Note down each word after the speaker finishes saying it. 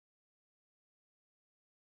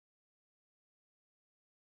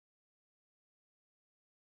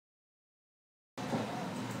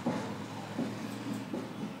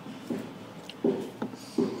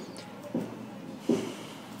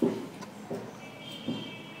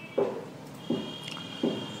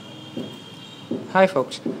Hi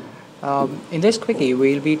folks. In this quickie,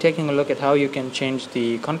 we'll be taking a look at how you can change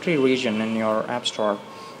the country region in your App Store.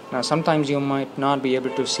 Now, sometimes you might not be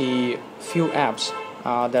able to see few apps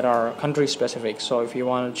that are country specific. So, if you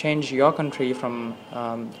want to change your country from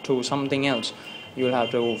to something else, you'll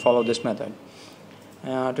have to follow this method.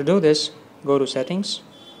 To do this, go to Settings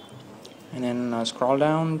and then scroll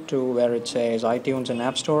down to where it says iTunes and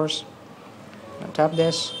App Stores. Now, tap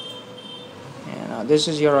this, and this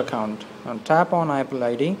is your account. Now, tap on Apple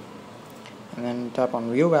ID and then tap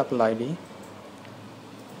on View Apple ID.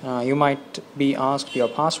 You might be asked your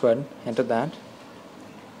password, enter that,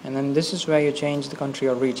 and then this is where you change the country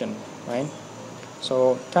or region, right?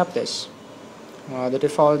 So tap this. The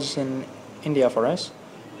default is in India for us.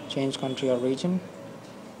 Change country or region.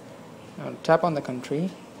 Tap on the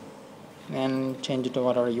country and change it to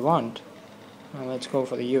whatever you want. Let's go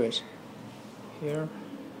for the US. Here,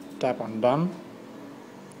 tap on Done,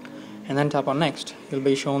 and then tap on Next. You'll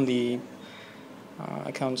be shown the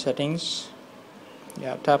account settings.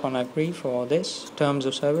 Tap on Agree for this, Terms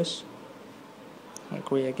of Service.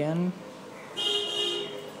 Agree again.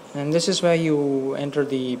 And this is where you enter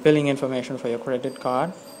the billing information for your credit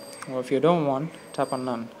card. Or if you don't want, tap on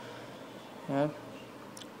None.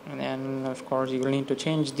 And then of course you will need to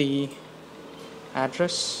change the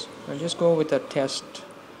address. We'll just go with the test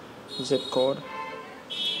zip code.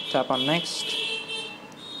 Tap on Next.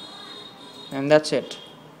 And that's it.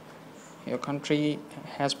 Your country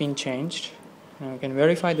has been changed. Now you can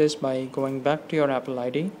verify this by going back to your Apple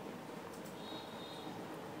ID,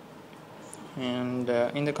 and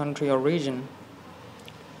in the country or region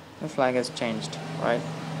the flag has changed, right?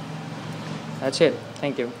 That's it.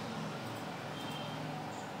 Thank you.